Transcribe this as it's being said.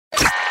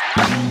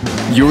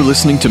You're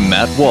listening to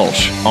Matt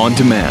Walsh On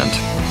Demand.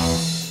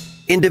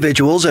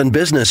 Individuals and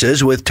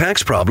businesses with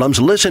tax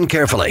problems, listen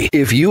carefully.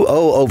 If you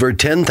owe over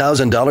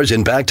 $10,000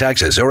 in back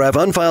taxes or have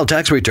unfiled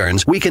tax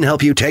returns, we can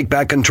help you take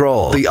back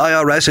control. The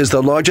IRS is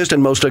the largest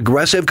and most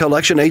aggressive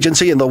collection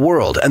agency in the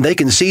world, and they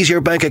can seize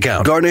your bank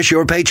account, garnish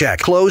your paycheck,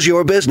 close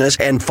your business,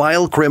 and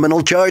file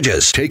criminal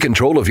charges. Take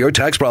control of your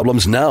tax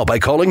problems now by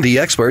calling the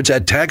experts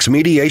at Tax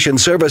Mediation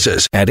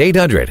Services. At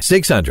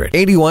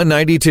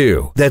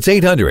 800-600-8192. That's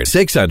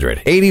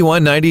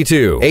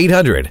 800-600-8192.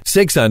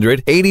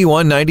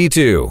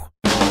 800-600-8192.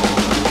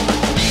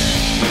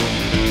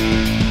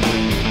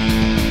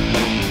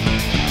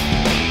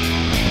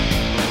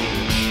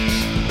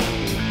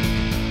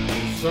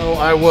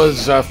 I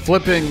was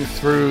flipping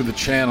through the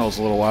channels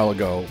a little while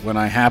ago when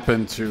I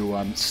happened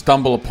to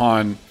stumble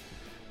upon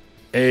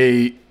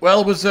it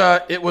was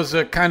a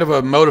kind of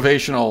a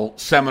motivational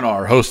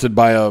seminar hosted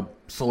by a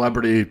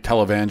celebrity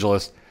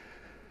televangelist.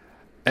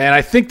 And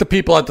I think the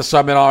people at the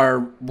seminar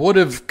would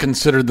have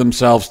considered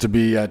themselves to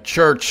be a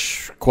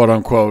church, quote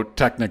unquote,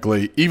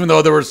 technically, even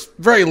though there was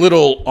very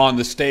little on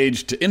the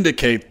stage to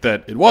indicate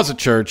that it was a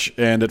church,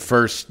 and at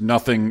first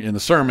nothing in the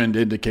sermon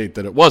to indicate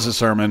that it was a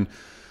sermon.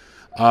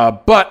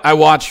 But I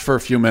watched for a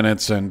few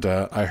minutes, and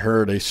I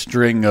heard a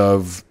string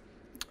of,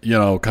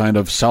 kind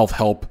of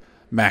self-help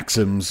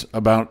maxims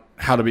about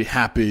how to be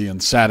happy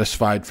and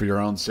satisfied for your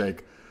own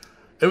sake.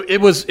 It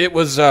was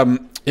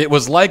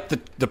like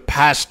the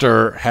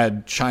pastor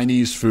had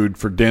Chinese food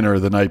for dinner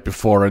the night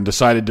before and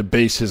decided to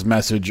base his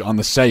message on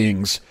the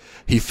sayings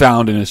he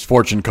found in his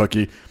fortune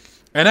cookie.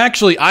 And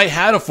actually, I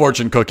had a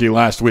fortune cookie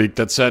last week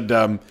that said,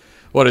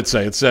 what did it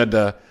say? It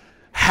said,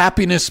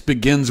 happiness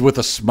begins with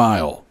a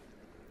smile.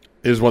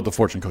 Is what the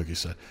fortune cookie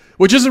said,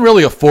 which isn't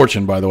really a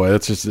fortune, by the way.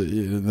 That's just,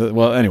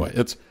 well, anyway,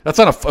 that's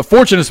not a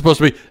fortune. Is supposed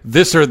to be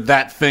this or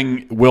that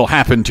thing will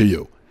happen to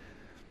you.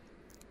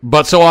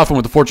 But so often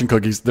with the fortune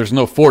cookies, there's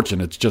no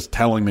fortune. It's just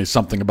telling me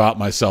something about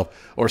myself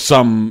or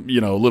some,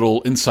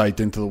 little insight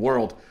into the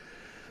world.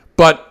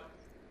 But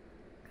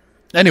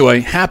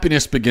anyway,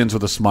 happiness begins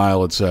with a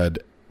smile, it said.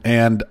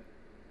 And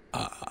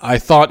I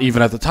thought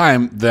even at the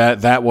time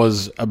that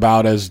was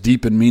about as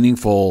deep and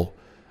meaningful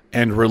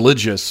and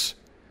religious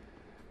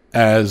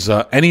as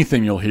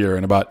anything you'll hear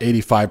in about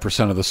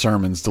 85% of the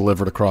sermons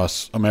delivered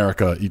across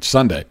America each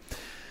Sunday.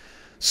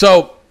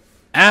 So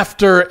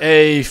after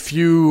a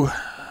few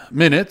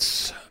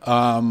minutes,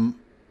 and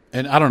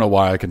I don't know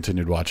why I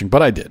continued watching,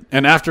 but I did.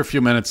 And after a few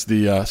minutes,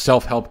 the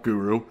self-help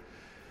guru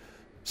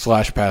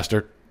 /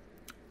 pastor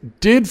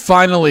did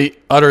finally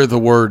utter the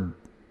word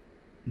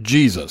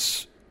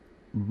Jesus,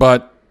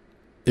 but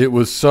it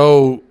was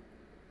so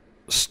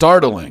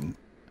startling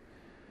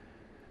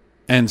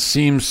and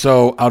seemed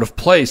so out of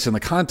place in the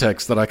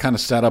context that I kind of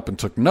sat up and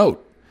took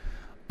note.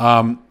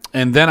 And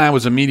then I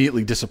was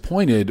immediately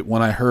disappointed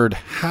when I heard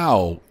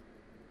how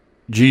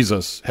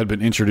Jesus had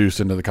been introduced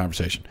into the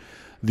conversation.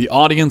 The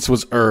audience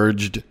was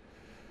urged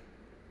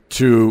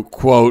to,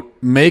 quote,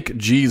 make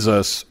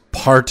Jesus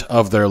part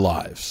of their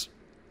lives.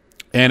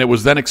 And it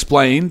was then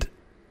explained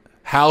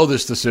how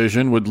this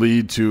decision would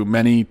lead to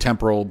many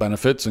temporal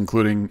benefits,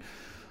 including,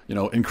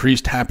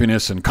 increased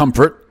happiness and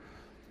comfort,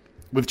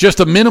 with just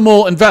a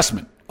minimal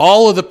investment.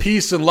 All of the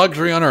peace and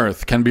luxury on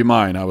earth can be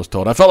mine, I was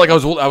told. I felt like I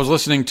was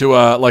listening to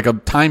a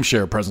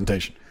timeshare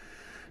presentation.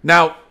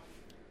 Now,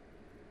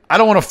 I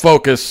don't want to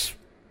focus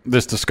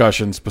this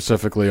discussion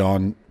specifically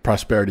on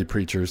prosperity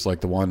preachers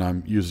like the one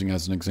I'm using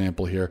as an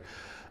example here.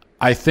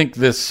 I think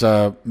this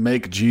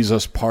make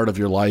Jesus part of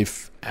your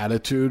life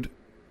attitude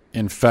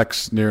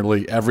infects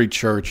nearly every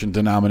church and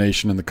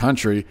denomination in the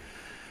country.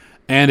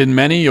 And in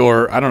many,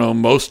 or I don't know,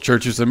 most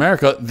churches in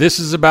America, this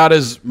is about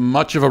as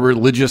much of a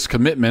religious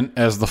commitment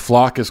as the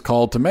flock is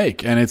called to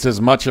make. And it's as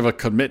much of a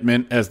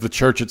commitment as the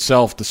church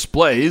itself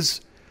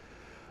displays,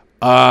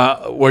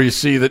 where you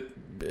see that,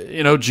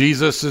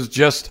 Jesus is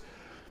just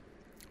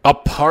a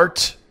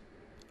part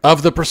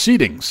of the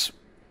proceedings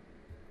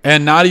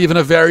and not even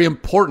a very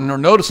important or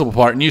noticeable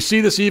part. And you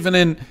see this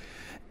even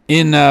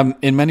in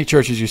many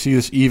churches. You see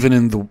this even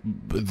in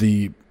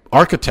the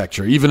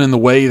architecture, even in the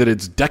way that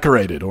it's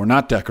decorated or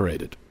not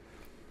decorated.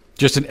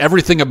 Just in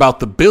everything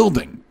about the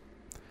building,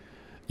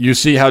 you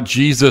see how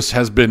Jesus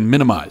has been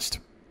minimized.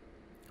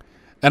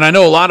 And I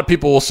know a lot of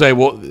people will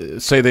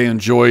say they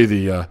enjoy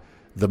the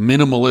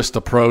minimalist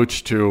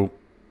approach to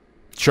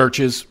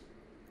churches.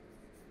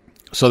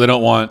 So they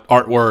don't want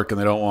artwork and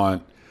they don't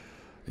want,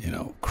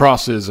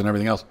 crosses and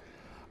everything else.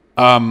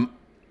 And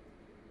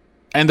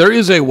there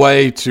is a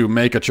way to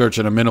make a church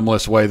in a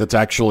minimalist way that's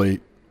actually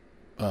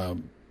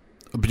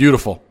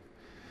beautiful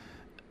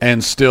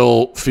and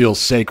still feels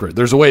sacred.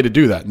 There's a way to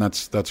do that, and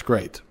that's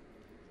great.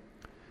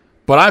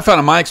 But I found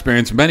in my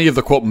experience, many of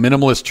the, quote,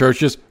 minimalist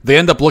churches, they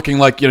end up looking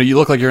like, you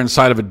look like you're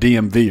inside of a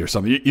DMV or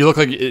something. You look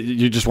like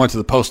you just went to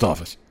the post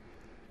office.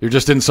 You're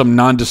just in some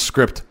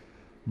nondescript,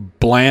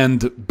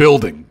 bland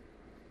building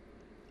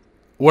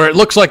where it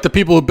looks like the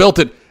people who built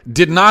it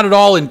did not at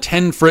all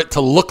intend for it to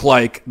look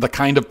like the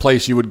kind of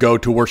place you would go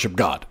to worship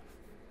God.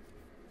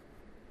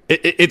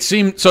 It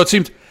seems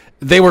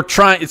they were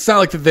trying, it's not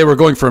like that they were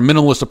going for a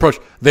minimalist approach.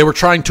 They were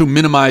trying to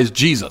minimize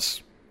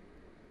Jesus.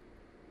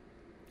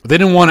 They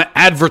didn't want to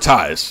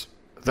advertise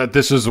that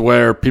this is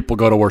where people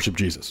go to worship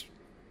Jesus,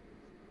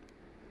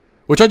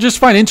 which I just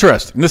find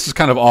interesting. This is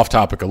kind of off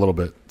topic a little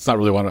bit. It's not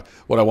really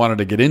what I wanted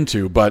to get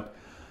into, but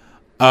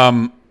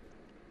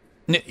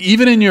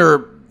even in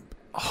your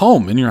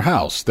home, in your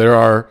house, there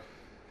are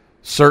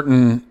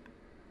certain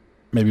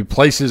maybe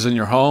places in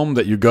your home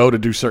that you go to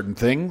do certain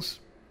things.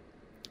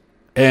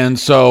 And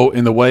so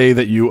in the way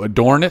that you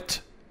adorn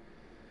it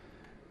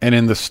and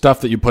in the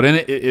stuff that you put in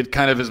it, it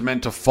kind of is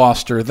meant to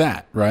foster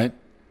that, right?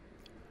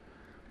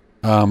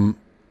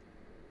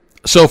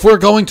 So if we're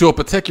going to a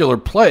particular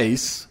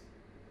place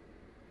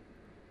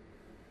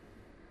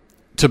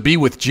to be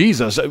with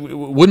Jesus,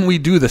 wouldn't we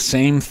do the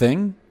same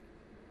thing?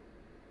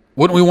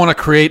 Wouldn't we want to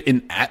create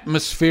an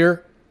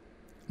atmosphere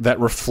that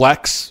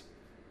reflects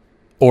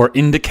or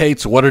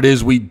indicates what it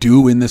is we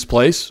do in this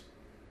place?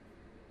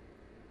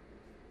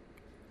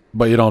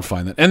 But you don't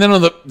find that. And then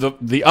on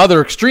the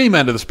other extreme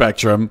end of the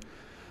spectrum,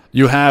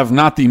 you have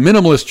not the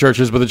minimalist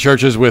churches, but the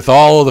churches with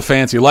all of the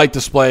fancy light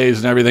displays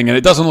and everything. And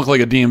it doesn't look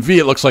like a DMV.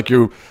 It looks like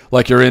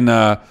you're in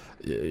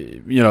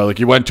like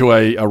you went to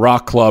a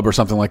rock club or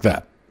something like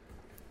that.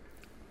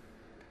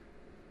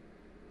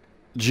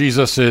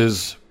 Jesus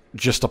is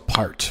just a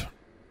part.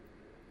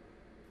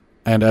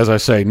 And as I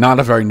say, not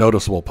a very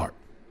noticeable part.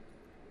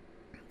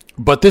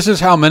 But this is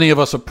how many of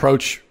us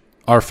approach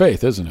our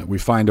faith, isn't it? We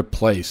find a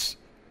place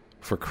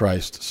for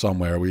Christ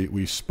somewhere.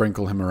 We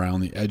sprinkle him around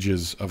the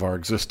edges of our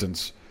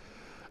existence.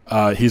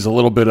 He's a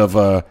little bit of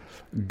a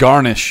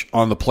garnish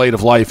on the plate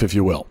of life, if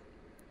you will.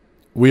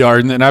 We are,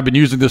 and I've been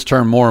using this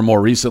term more and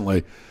more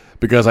recently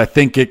because I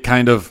think it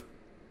kind of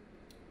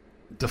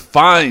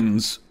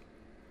defines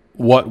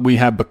what we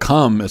have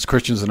become as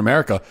Christians in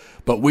America,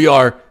 but we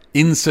are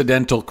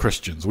incidental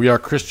Christians. We are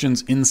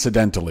Christians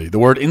incidentally. The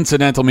word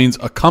incidental means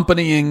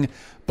accompanying,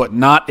 but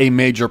not a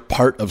major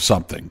part of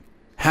something,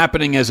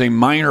 happening as a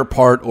minor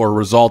part or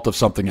result of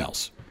something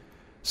else.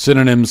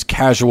 Synonyms: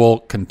 casual,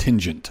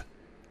 contingent.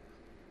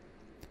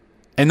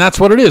 And that's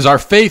what it is. Our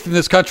faith in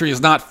this country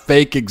is not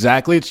fake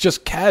exactly. It's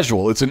just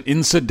casual. It's an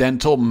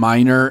incidental,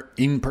 minor,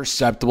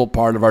 imperceptible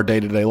part of our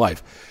day-to-day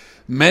life.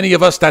 Many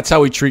of us, that's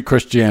how we treat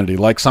Christianity,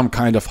 like some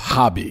kind of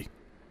hobby.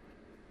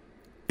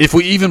 If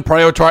we even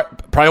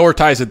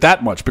prioritize it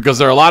that much, because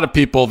there are a lot of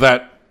people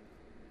that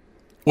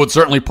would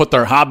certainly put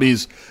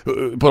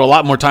a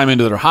lot more time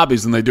into their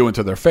hobbies than they do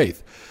into their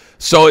faith.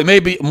 So it may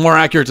be more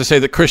accurate to say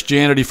that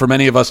Christianity for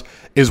many of us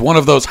is one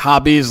of those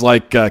hobbies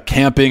like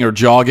camping or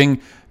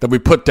jogging that we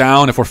put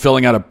down if we're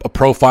filling out a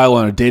profile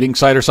on a dating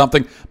site or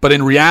something. But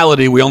in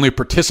reality, we only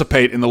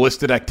participate in the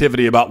listed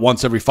activity about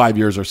once every 5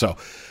 years or so.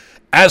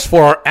 As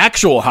for our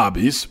actual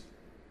hobbies,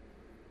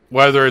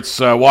 whether it's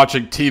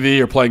watching TV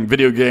or playing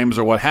video games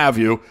or what have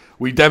you,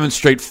 we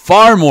demonstrate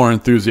far more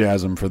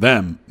enthusiasm for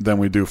them than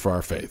we do for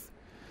our faith.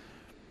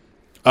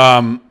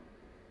 And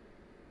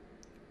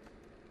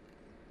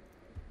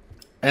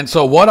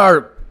so what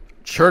our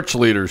church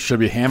leaders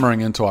should be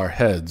hammering into our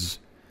heads,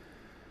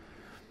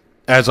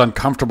 as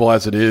uncomfortable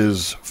as it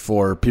is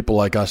for people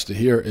like us to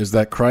hear, is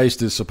that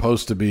Christ is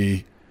supposed to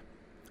be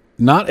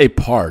not a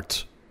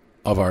part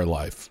of our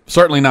life.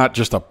 Certainly not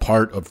just a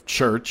part of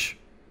church,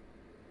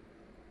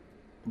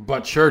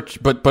 but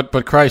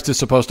Christ is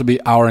supposed to be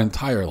our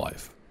entire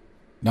life.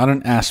 Not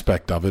an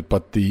aspect of it,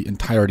 but the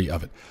entirety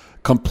of it.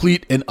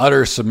 Complete and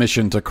utter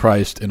submission to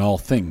Christ in all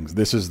things.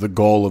 This is the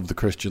goal of the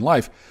Christian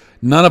life.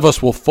 None of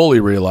us will fully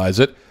realize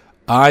it.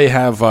 I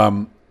have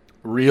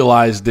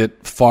realized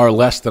it far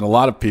less than a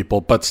lot of people,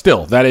 but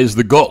still, that is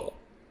the goal.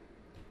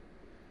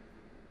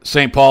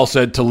 St. Paul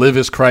said, to live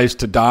is Christ,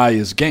 to die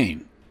is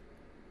gain.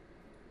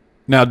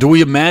 Now, do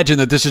we imagine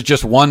that this is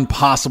just one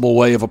possible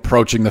way of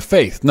approaching the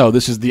faith? No,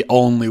 this is the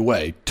only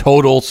way.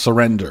 Total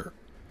surrender.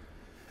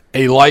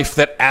 A life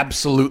that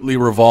absolutely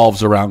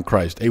revolves around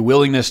Christ. A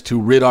willingness to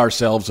rid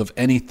ourselves of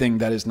anything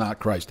that is not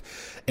Christ.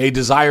 A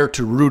desire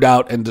to root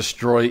out and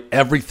destroy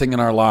everything in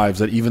our lives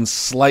that even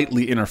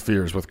slightly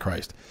interferes with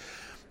Christ.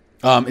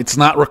 It's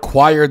not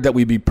required that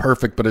we be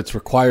perfect, but it's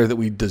required that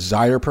we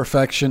desire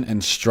perfection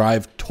and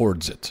strive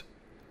towards it.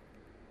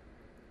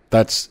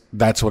 That's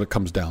what it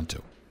comes down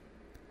to.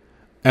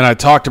 And I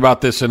talked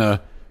about this in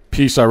a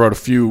piece I wrote a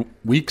few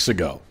weeks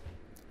ago.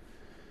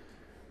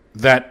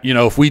 That,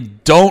 if we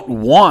don't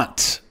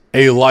want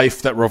a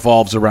life that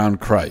revolves around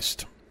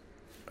Christ,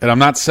 and I'm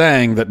not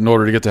saying that in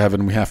order to get to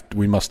heaven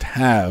we must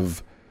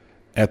have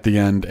at the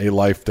end a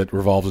life that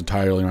revolves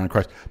entirely around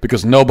Christ,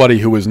 because nobody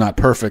who is not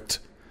perfect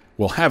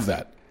will have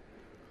that.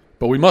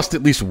 But we must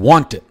at least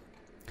want it.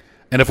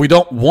 And if we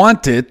don't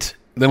want it,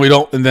 then we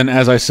don't. And then,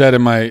 as I said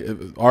in my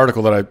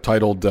article that I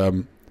titled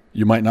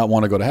 "You Might Not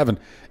Want to Go to Heaven,"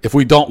 if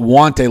we don't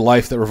want a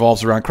life that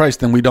revolves around Christ,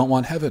 then we don't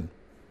want heaven.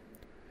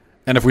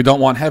 And if we don't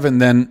want heaven,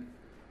 then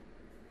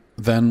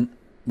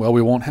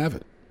we won't have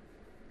it.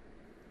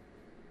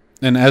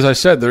 And as I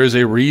said, there is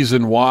a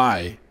reason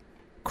why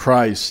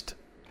Christ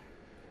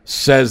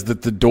says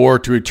that the door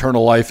to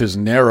eternal life is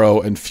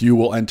narrow and few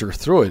will enter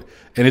through it.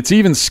 And it's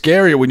even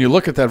scarier when you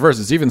look at that verse.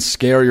 It's even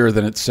scarier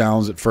than it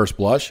sounds at first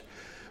blush,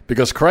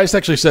 because Christ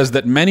actually says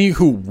that many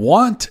who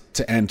want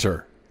to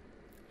enter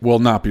will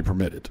not be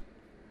permitted.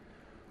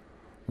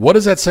 What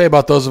does that say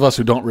about those of us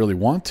who don't really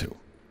want to?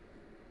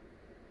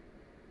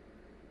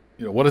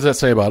 What does that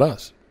say about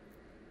us?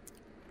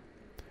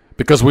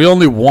 Because we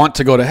only want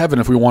to go to heaven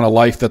if we want a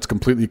life that's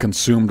completely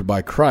consumed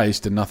by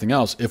Christ and nothing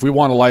else. If we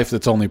want a life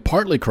that's only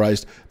partly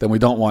Christ, then we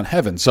don't want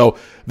heaven. So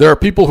there are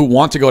people who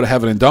want to go to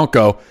heaven and don't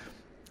go.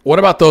 What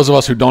about those of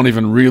us who don't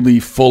even really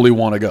fully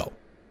want to go?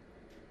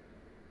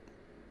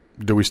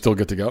 Do we still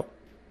get to go?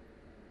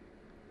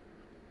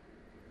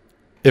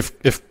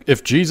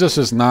 If Jesus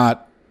is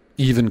not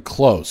even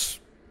close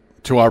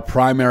to our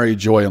primary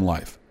joy in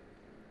life,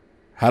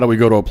 how do we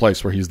go to a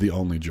place where he's the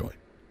only joy?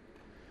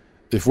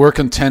 If we're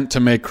content to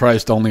make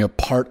Christ only a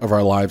part of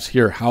our lives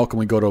here, how can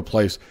we go to a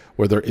place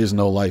where there is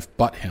no life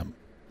but him?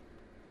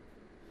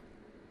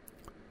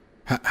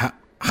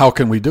 How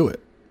can we do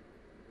it?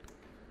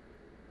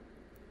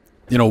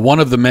 One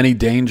of the many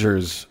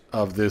dangers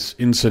of this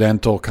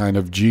incidental kind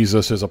of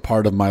Jesus is a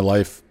part of my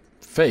life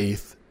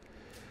faith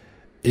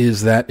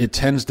is that it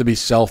tends to be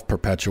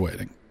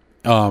self-perpetuating.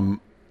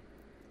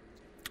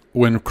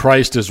 When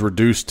Christ is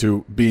reduced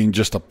to being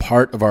just a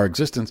part of our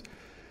existence,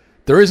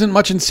 there isn't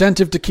much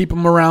incentive to keep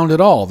him around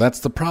at all. That's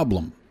the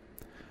problem.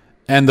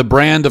 And the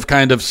brand of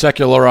kind of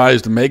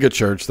secularized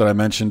megachurch that I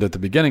mentioned at the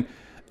beginning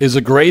is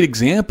a great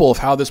example of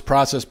how this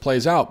process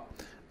plays out,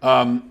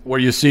 where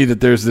you see that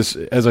there's this,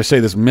 as I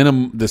say, this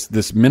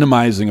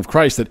minimizing of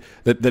Christ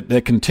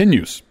that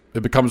continues.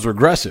 It becomes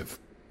regressive.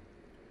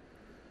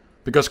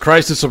 Because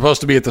Christ is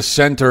supposed to be at the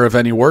center of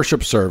any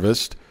worship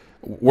service.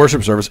 I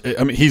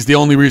mean, he's the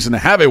only reason to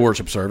have a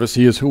worship service.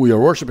 He is who we are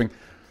worshiping.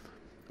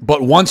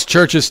 But once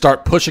churches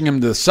start pushing him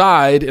to the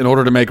side in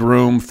order to make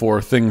room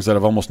for things that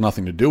have almost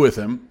nothing to do with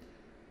him,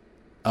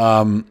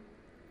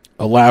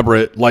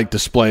 elaborate light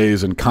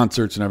displays and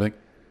concerts and everything,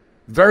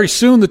 very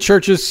soon the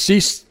churches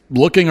cease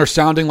looking or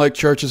sounding like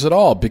churches at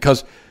all.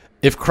 Because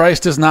if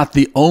Christ is not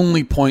the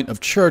only point of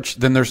church,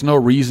 then there's no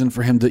reason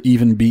for him to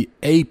even be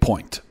a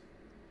point.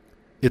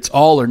 It's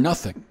all or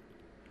nothing.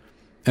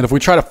 And if we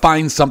try to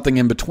find something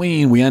in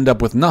between, we end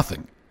up with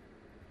nothing.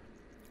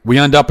 We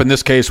end up, in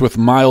this case, with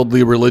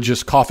mildly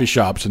religious coffee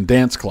shops and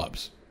dance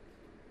clubs.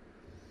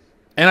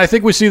 And I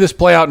think we see this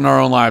play out in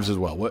our own lives as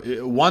well.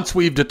 Once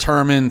we've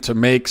determined to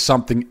make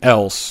something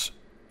else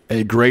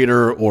a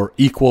greater or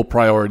equal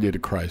priority to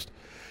Christ,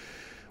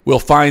 we'll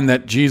find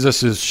that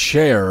Jesus'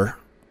 share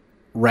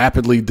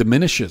rapidly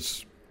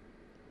diminishes.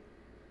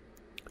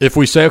 If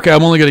we say, okay,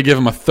 I'm only going to give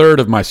him a third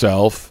of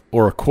myself,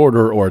 or a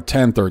quarter, or a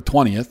tenth, or a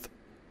 20th,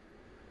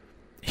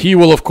 he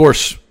will, of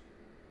course,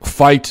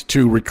 fight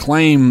to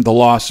reclaim the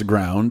lost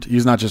ground.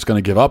 He's not just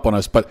going to give up on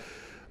us, but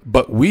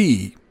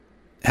we,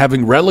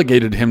 having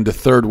relegated him to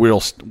third wheel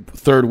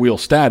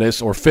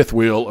status, or fifth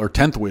wheel, or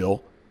 10th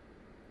wheel,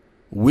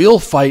 will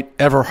fight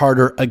ever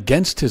harder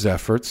against his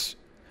efforts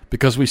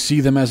because we see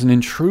them as an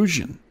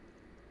intrusion.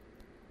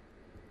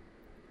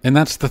 And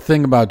that's the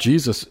thing about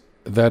Jesus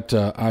that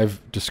I've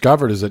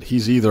discovered, is that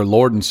he's either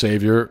Lord and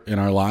Savior in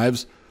our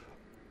lives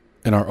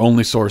and our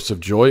only source of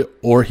joy,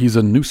 or he's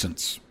a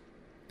nuisance.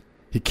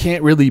 He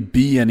can't really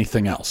be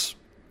anything else.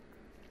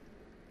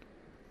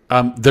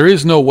 There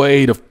is no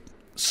way to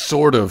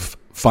sort of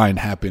find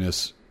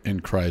happiness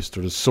in Christ,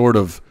 or to sort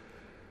of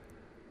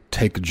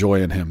take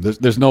joy in him.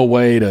 There's no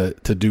way to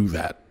do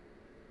that.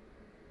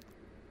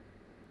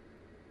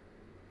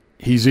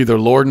 He's either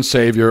Lord and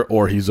Savior,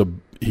 or he's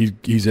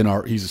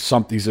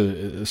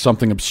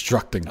something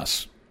obstructing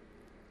us.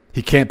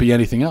 He can't be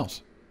anything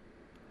else.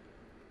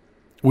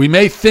 We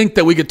may think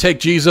that we could take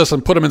Jesus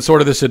and put him in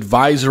sort of this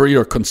advisory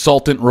or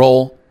consultant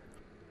role.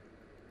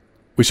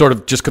 We sort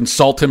of just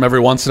consult him every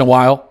once in a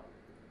while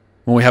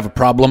when we have a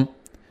problem.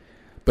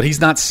 But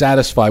he's not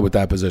satisfied with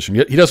that position.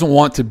 He doesn't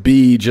want to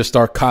be just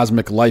our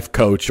cosmic life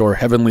coach or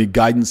heavenly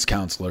guidance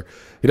counselor.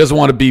 He doesn't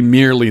want to be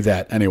merely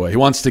that anyway. He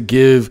wants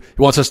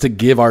us to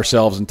give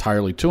ourselves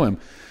entirely to him.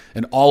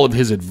 And all of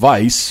his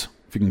advice,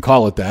 if you can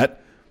call it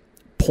that,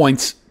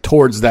 points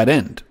towards that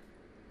end.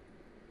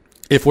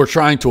 If we're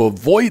trying to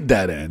avoid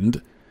that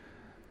end,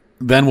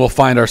 then we'll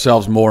find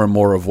ourselves more and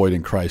more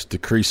avoiding Christ,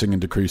 decreasing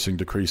and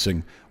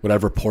decreasing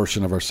whatever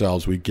portion of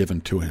ourselves we've given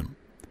to him.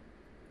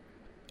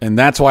 And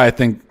that's why I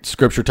think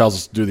Scripture tells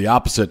us to do the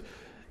opposite.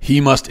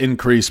 He must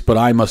increase, but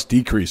I must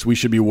decrease. We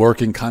should be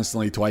working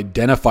constantly to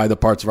identify the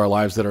parts of our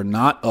lives that are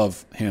not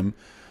of him,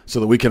 so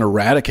that we can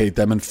eradicate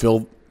them and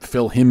fill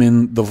him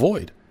in the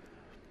void.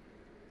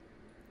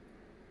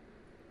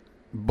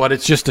 But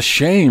it's just a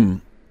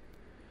shame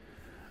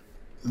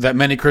that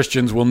many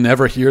Christians will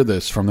never hear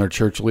this from their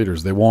church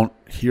leaders. They won't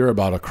hear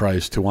about a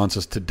Christ who wants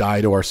us to die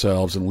to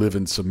ourselves and live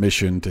in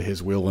submission to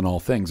his will in all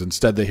things.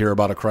 Instead, they hear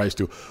about a Christ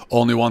who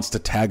only wants to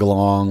tag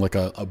along like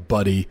a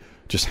buddy,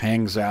 just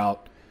hangs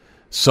out,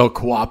 so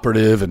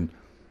cooperative and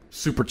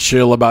super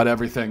chill about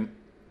everything.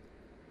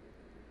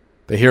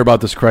 They hear about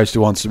this Christ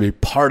who wants to be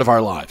part of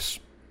our lives.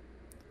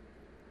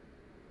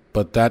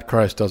 But that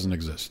Christ doesn't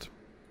exist.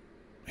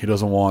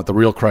 The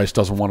real Christ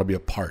doesn't want to be a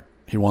part.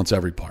 He wants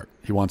every part.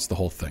 He wants the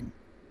whole thing.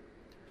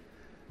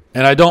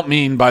 And I don't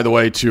mean, by the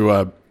way,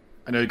 I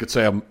know you could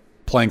say I'm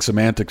playing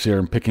semantics here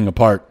and picking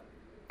apart.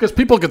 Because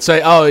people could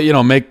say,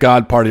 make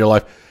God part of your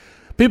life.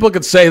 People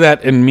could say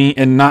that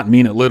and not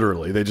mean it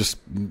literally.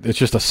 It's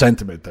just a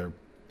sentiment they're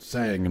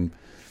saying, and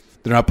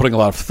they're not putting a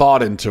lot of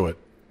thought into it.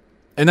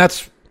 And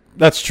that's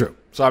true.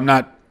 So I'm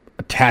not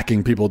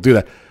attacking people who do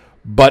that.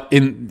 But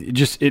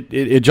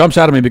it jumps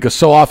out at me because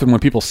so often when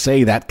people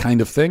say that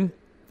kind of thing,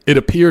 it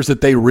appears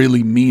that they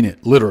really mean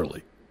it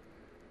literally.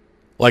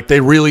 Like they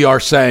really are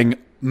saying,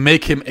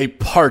 make him a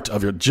part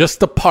of your,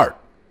 just a part.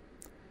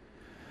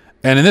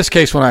 And in this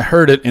case, when I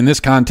heard it in this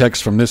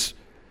context from this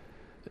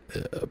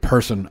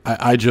person,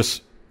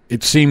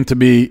 it seemed to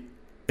be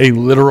a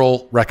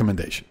literal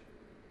recommendation.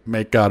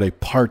 Make God a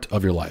part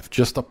of your life,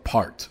 just a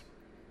part.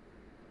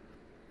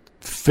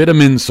 Fit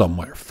him in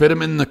somewhere. Fit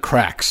him in the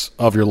cracks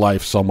of your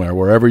life somewhere,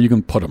 wherever you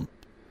can put him.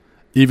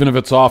 Even if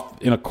it's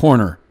off in a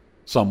corner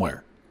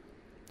somewhere.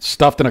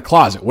 Stuffed in a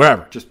closet,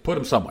 wherever. Just put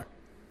him somewhere.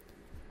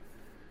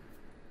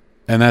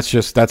 And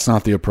that's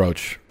not the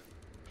approach.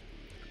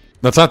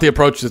 That's not the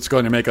approach that's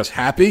going to make us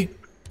happy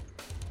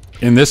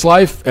in this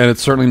life, and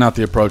it's certainly not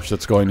the approach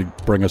that's going to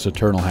bring us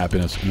eternal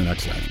happiness in the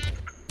next life.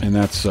 And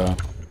that's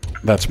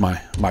my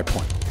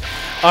point.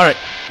 All right.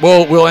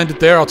 Well, we'll end it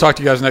there. I'll talk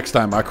to you guys next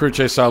time.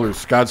 Cliche,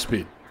 salus.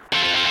 Godspeed.